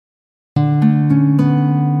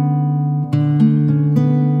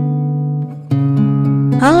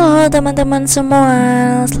teman-teman semua,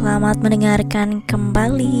 selamat mendengarkan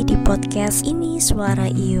kembali di podcast ini Suara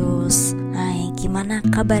Ius. Hai, gimana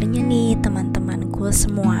kabarnya nih teman-temanku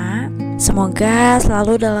semua? Semoga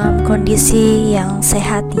selalu dalam kondisi yang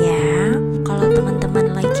sehat ya. Kalau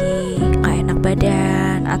teman-teman lagi gak enak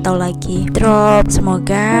badan atau lagi drop,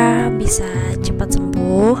 semoga bisa cepat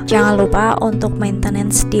sembuh. Jangan lupa untuk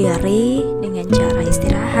maintenance diri dengan cara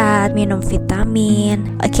istirahat, minum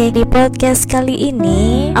vitamin. Oke, di podcast kali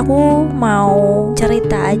ini aku mau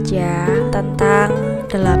cerita aja tentang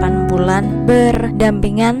 8 bulan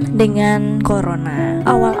berdampingan dengan corona.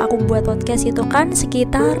 Awal aku buat podcast itu kan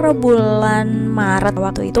sekitar bulan Maret.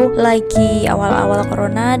 Waktu itu lagi awal-awal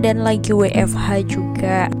corona dan lagi WFH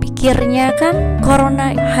juga. Pikirnya kan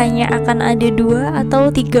corona hanya akan ada 2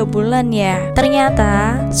 atau 3 bulan ya.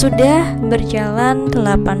 Ternyata sudah berjalan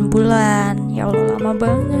 8 bulan. Ya Allah, lama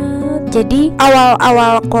banget. Jadi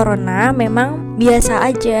awal-awal corona memang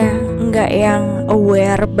biasa aja, nggak yang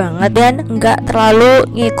aware banget dan nggak terlalu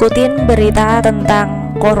ngikutin berita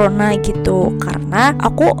tentang corona gitu, karena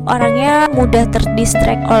aku orangnya mudah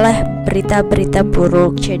terdistract oleh berita-berita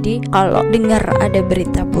buruk. Jadi kalau dengar ada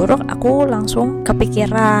berita buruk aku langsung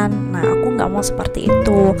kepikiran. Nah, aku nggak mau seperti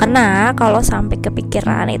itu, karena kalau sampai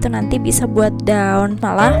kepikiran itu nanti bisa buat down,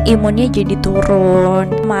 malah imunnya jadi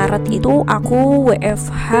turun. Maret itu aku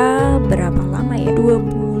WFH berapa lama ya, 2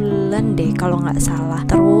 bulan deh kalau nggak salah.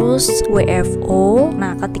 Terus WFO.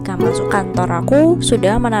 Nah, ketika masuk kantor aku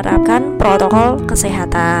sudah menerapkan protokol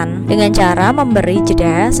kesehatan dengan cara memberi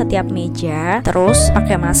jeda setiap meja, terus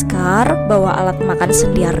pakai masker, bawa alat makan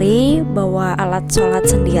sendiri, bawa alat sholat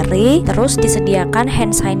sendiri, terus disediakan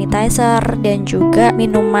hand sanitizer dan juga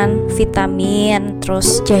minuman vitamin,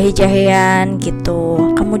 terus jahe-jahean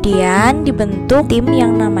gitu. Kemudian dibentuk tim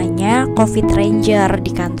yang namanya COVID Ranger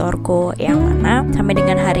di kantorku, yang mana sampai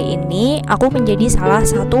dengan hari ini aku menjadi salah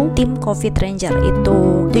satu tim COVID Ranger itu.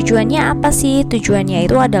 Tujuannya apa sih? Tujuannya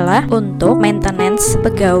itu adalah untuk maintenance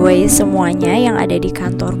pegawai semuanya yang ada di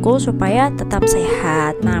kantorku supaya tetap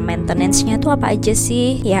sehat. Nah, maintenance-nya itu apa aja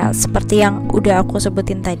sih? Ya, seperti yang udah aku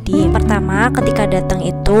sebutin tadi. Pertama, ketika datang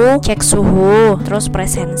itu cek suhu, terus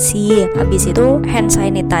presensi. Habis itu hand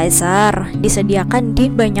sanitizer disediakan di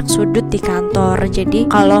banyak sudut di kantor. Jadi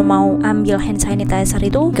kalau mau ambil hand sanitizer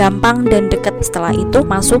itu gampang dan deket. Setelah itu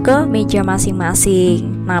masuk ke meja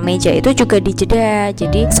masing-masing. Nah, meja itu juga dijeda.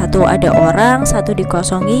 Jadi satu ada orang, satu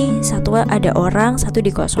dikosongi, satu ada orang, satu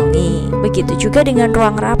dikosongi. Begitu juga dengan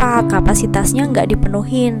ruang rapat, kapasitasnya nggak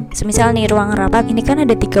dipenuhin. Semisal nih ruang rapat ini kan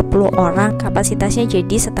ada 30 orang, kapasitasnya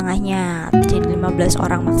jadi setengahnya, jadi 15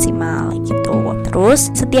 orang maksimal gitu.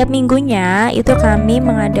 Terus setiap minggunya itu kami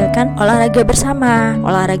mengadakan olahraga bersama.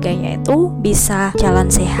 Olahraganya itu bisa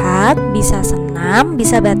jalan sehat, bisa senam,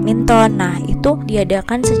 bisa badminton. Nah, itu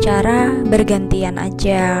diadakan secara bergantian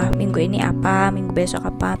aja. Minggu ini apa, minggu besok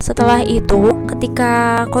apa. Setelah itu,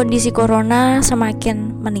 ketika kondisi corona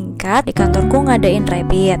semakin meningkat, di kantorku ngadain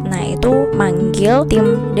rapid. Nah, itu manggil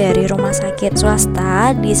tim dari rumah sakit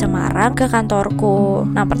swasta di Semarang ke kantorku.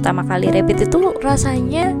 Nah, pertama kali rapid itu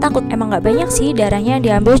rasanya takut. Emang gak banyak sih, darahnya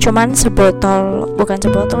diambil cuman sebotol. Bukan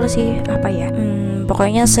sebotol sih, apa ya,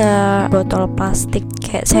 pokoknya sebotol plastik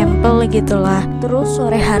kayak sampel gitulah. Terus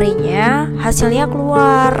sore harinya hasilnya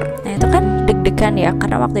keluar. Nah, itu kan deg-degan ya,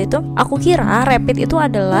 karena waktu itu aku kira rapid itu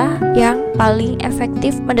adalah yang paling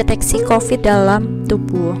efektif mendeteksi COVID dalam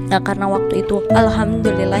tubuh. Nah, karena waktu itu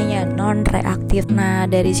alhamdulillahnya non reaktif. Nah,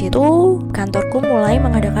 dari situ kantorku mulai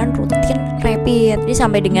mengadakan rutin rapid. Jadi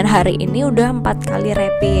sampai dengan hari ini udah 4 kali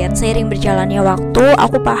rapid. Seiring berjalannya waktu,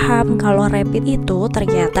 aku paham kalau rapid itu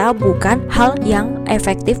ternyata bukan hal yang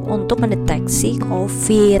efektif untuk mendeteksi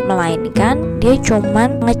COVID, melainkan dia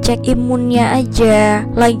cuman ngecek imunnya aja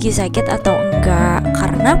lagi sakit atau enggak.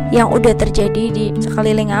 Karena yang udah terjadi di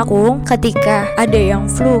sekeliling aku, ketika ada yang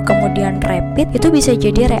flu kemudian rapid, itu bisa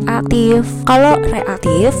jadi reaktif. Kalau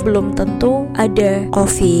reaktif belum tentu ada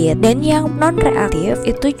COVID, dan yang non reaktif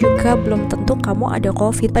itu juga belum tentu kamu ada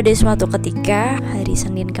COVID. Pada suatu ketika hari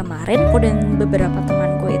Senin kemarin, aku dan beberapa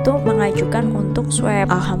temanku itu mengajukan untuk swab.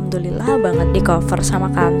 Alhamdulillah banget di cover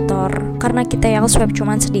sama kantor, karena kita yang swab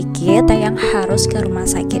cuman sedikit, kita yang harus ke rumah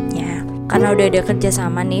sakitnya. Karena udah ada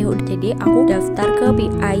kerjasama nih, jadi aku daftar ke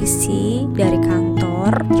PIC dari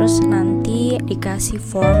kantor. Terus nanti dikasih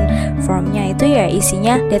formnya itu ya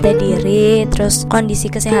isinya data diri, terus kondisi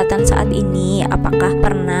kesehatan saat ini, apakah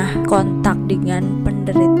pernah kontak dengan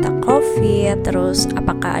penderita COVID, terus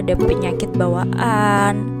apakah ada penyakit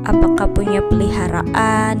bawaan, apakah punya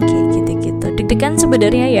peliharaan, kayak gitu-gitu. Deg-degan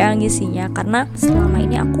sebenarnya ya ngisinya, karena selama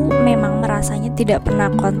ini aku memang merasanya tidak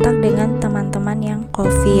pernah kontak dengan teman-teman yang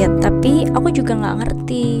COVID. Tapi aku juga nggak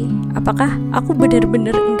ngerti apakah aku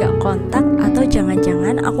benar-benar nggak kontak atau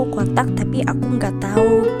jangan-jangan aku kontak tapi aku nggak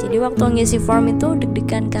tahu. Jadi waktu ngisi form itu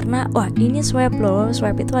deg-degan karena wah ini swab loh.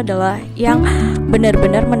 Swab itu adalah yang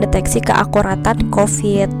benar-benar mendeteksi keakuratan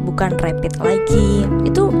COVID, bukan rapid lagi.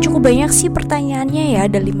 Itu cukup banyak sih pertanyaannya ya,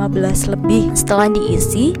 ada 15 lebih. Setelah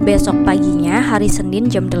diisi, besok paginya hari Senin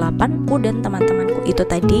jam 8 aku dan teman-temanku itu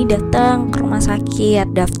tadi datang ke rumah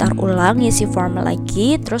sakit, daftar ulang, ngisi form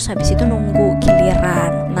lagi, terus habis itu nunggu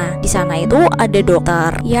giliran. Nah, di sana itu ada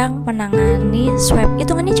dokter yang menangani swab.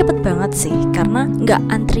 Hitungannya cepet banget sih, karena nggak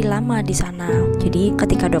antri lama di sana. Jadi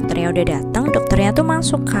ketika dokternya udah datang, dokternya tuh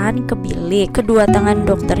masuk kan ke bilik. Kedua tangan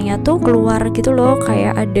dokternya tuh keluar gitu loh,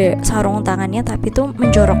 kayak ada sarung tangannya tapi tuh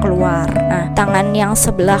menjorok keluar. Nah, tangan yang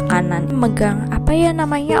sebelah kanan megang apa ya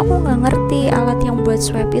namanya, aku nggak ngerti, alat yang buat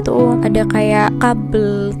swab itu. Ada kayak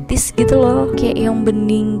kabel tis gitu loh, kayak yang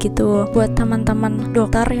bening gitu. Buat teman-teman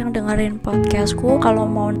dokter yang dengerin podcastku, kalau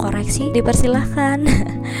mau koreksi dipersilahkan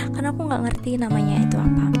karena aku nggak ngerti namanya itu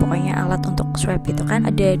apa. Pokoknya alat untuk swab itu kan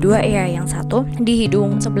ada dua ya. Yang satu di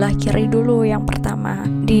hidung sebelah kiri dulu, yang pertama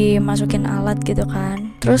dimasukin alat gitu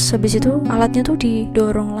kan, terus habis itu alatnya tuh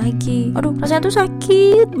didorong lagi. Aduh, rasanya tuh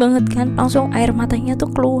sakit banget kan, langsung air matanya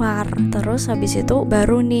tuh keluar. Terus habis itu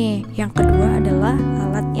baru nih yang kedua adalah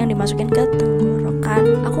alat yang dimasukin ke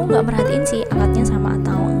tenggorokan. Aku nggak merhatiin sih alatnya sama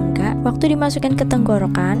atau enggak. Waktu dimasukin ke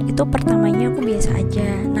tenggorokan itu pertamanya aku biasa aja.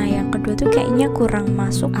 Nah yang kedua tuh kayaknya kurang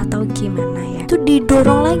masuk atau gimana ya, itu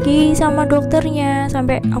didorong lagi sama dokternya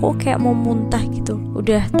sampai aku kayak mau muntah gitu.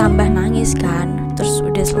 Udah tambah nangis kan, terus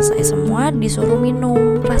udah selesai semua disuruh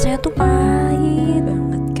minum. Rasanya tuh pahit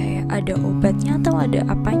banget, kayak ada obatnya atau ada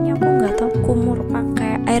apanya aku nggak tahu. Kumur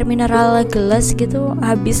pakai air mineral gelas gitu,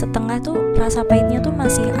 habis setengah tuh rasa pahitnya tuh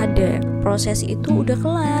masih ada. Proses itu udah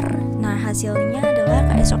kelar. Nah hasilnya adalah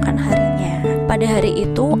keesokan harinya. Pada hari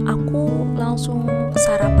itu aku langsung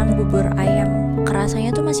sarapan bubur ayam. Kerasanya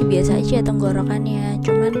tuh masih biasa aja tenggorokannya,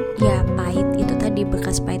 cuman ya pahit itu tadi,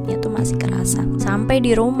 bekas pahitnya tuh masih kerasa. Sampai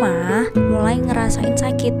di rumah mulai ngerasain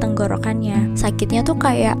sakit tenggorokannya. Sakitnya tuh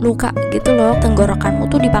kayak luka gitu loh. Tenggorokanmu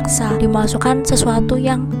tuh dipaksa dimasukkan sesuatu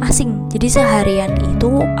yang asing. Jadi seharian itu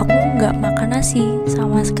aku nggak makan nasi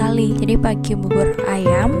sama sekali. Jadi pagi bubur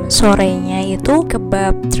ayam, sorenya itu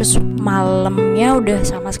kebab, terus malamnya udah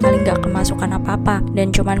sama sekali nggak kemasukan apa-apa dan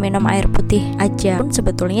cuman minum air putih aja. Pun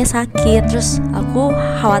sebetulnya sakit. Terus aku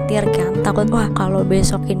khawatir kan, takut wah kalau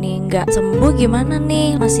besok ini nggak sembuh gimana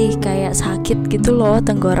nih, masih kayak sakit gitu loh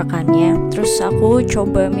tenggorokannya. Terus aku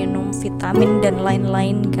coba minum vitamin dan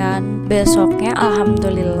lain-lain kan. Besoknya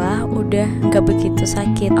alhamdulillah udah nggak begitu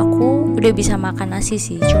sakit. Aku udah bisa makan nasi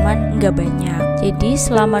sih, cuman nggak banyak. Jadi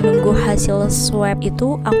selama nunggu hasil swab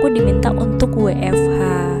itu aku diminta untuk WFH.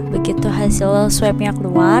 Begitu hasil swabnya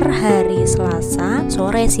keluar hari Selasa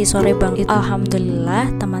sore banget,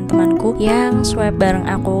 alhamdulillah teman-temanku yang swab bareng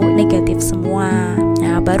aku negatif semua.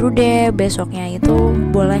 Nah baru deh besoknya itu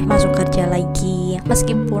boleh masuk kerja lagi.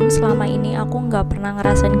 Meskipun selama ini aku gak pernah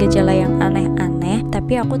ngerasain gejala yang aneh-aneh,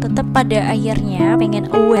 tapi aku tetap pada akhirnya pengen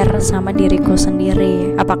aware sama diriku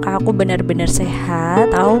sendiri. Apakah aku benar-benar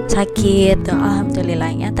sehat atau sakit?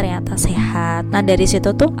 Alhamdulillahnya ternyata sehat. Nah dari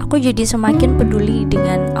situ tuh aku jadi semakin peduli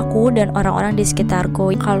dengan aku dan orang-orang di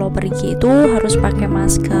sekitarku. Kalau pergi itu harus pakai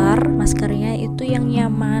masker. Maskernya itu yang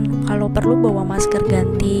nyaman. Kalau perlu bawa masker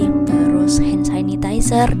ganti. Terus hand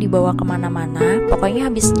sanitizer dibawa kemana-mana. Pokoknya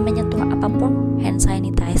habis menyentuh apapun hand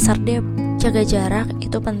sanitizer deh. Jaga jarak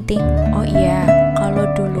itu penting. Oh iya, kalau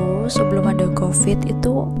dulu sebelum ada COVID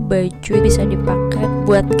itu baju bisa dipakai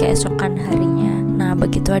buat keesokan harinya. Nah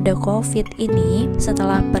begitu ada COVID ini,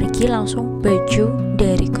 setelah pergi langsung baju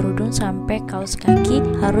dari kerudung sampai kaos kaki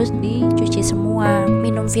harus dicuci semua.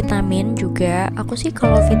 Minum vitamin juga. Aku sih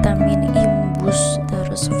kalau vitamin Imbus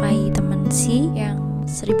terus vitamin C yang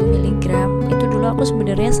 1000 mg itu dulu aku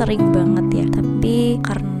sebenarnya sering banget ya, tapi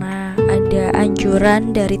karena ada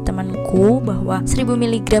anjuran dari temanku bahwa 1000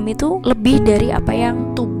 mg itu lebih dari apa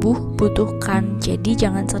yang tubuh butuhkan, jadi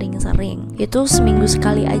jangan sering-sering. Itu seminggu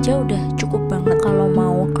sekali aja udah cukup banget. Kalau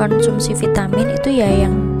mau konsumsi vitamin itu ya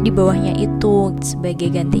yang di bawahnya itu.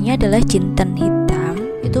 Sebagai gantinya adalah jinten hitam.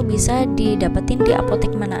 Itu bisa didapetin di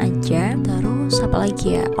apotek mana aja. Terus apa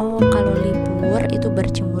lagi ya? Oh kalau libur itu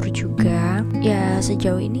berjemur juga. Ya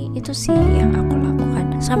sejauh ini itu sih yang aku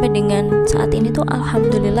lakukan. Sampai dengan saat ini tuh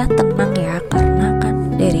alhamdulillah tenang ya, karena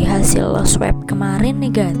kan dari hasil swab kemarin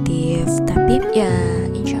negatif. Tapi ya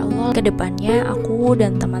insya Allah kedepannya aku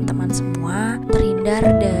dan teman-teman semua terhindar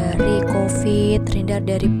terhindar dari COVID, terhindar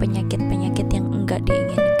dari penyakit-penyakit yang enggak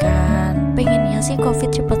diinginkan. Pengennya sih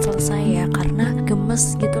COVID cepat selesai ya, karena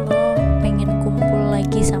gemes gitu loh, pengen kumpul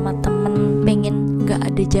lagi sama temen, pengen gak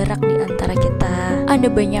ada jarak di antara kita. Ada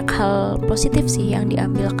banyak hal positif sih yang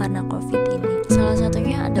diambil karena COVID ini. Salah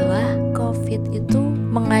satunya adalah COVID itu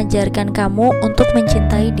mengajarkan kamu untuk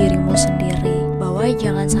mencintai dirimu sendiri, bahwa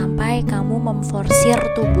jangan sampai kamu memforsir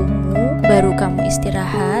tubuhmu baru kamu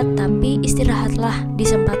istirahat, tapi istirahatlah,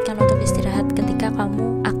 disempatkan untuk istirahat ketika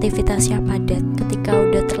kamu aktivitasnya padat. Ketika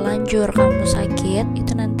udah terlanjur kamu sakit,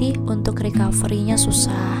 itu nanti untuk recovery-nya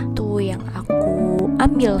susah. Tuh yang aku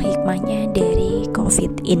ambil hikmahnya dari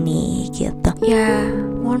COVID ini gitu. Ya,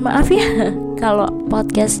 mohon maaf ya kalau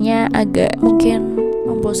podcastnya agak mungkin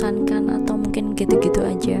membosankan atau mungkin gitu-gitu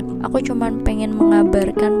aja. Aku cuman pengen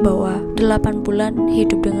mengabarkan bahwa 8 bulan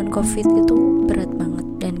hidup dengan COVID itu berat banget,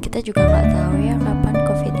 dan kita juga gak tahu ya kapan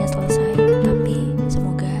COVID-nya selesai. Tapi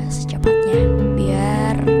semoga secepatnya,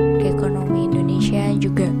 biar ekonomi Indonesia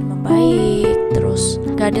juga membaik. Terus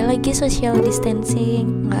gak ada lagi social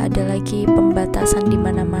distancing, gak ada lagi pembatasan di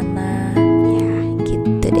mana-mana. Ya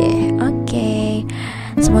gitu deh. Oke.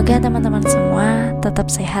 Semoga teman-teman semua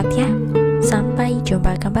tetap sehat ya. Sampai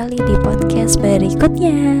jumpa kembali di podcast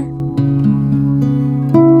berikutnya.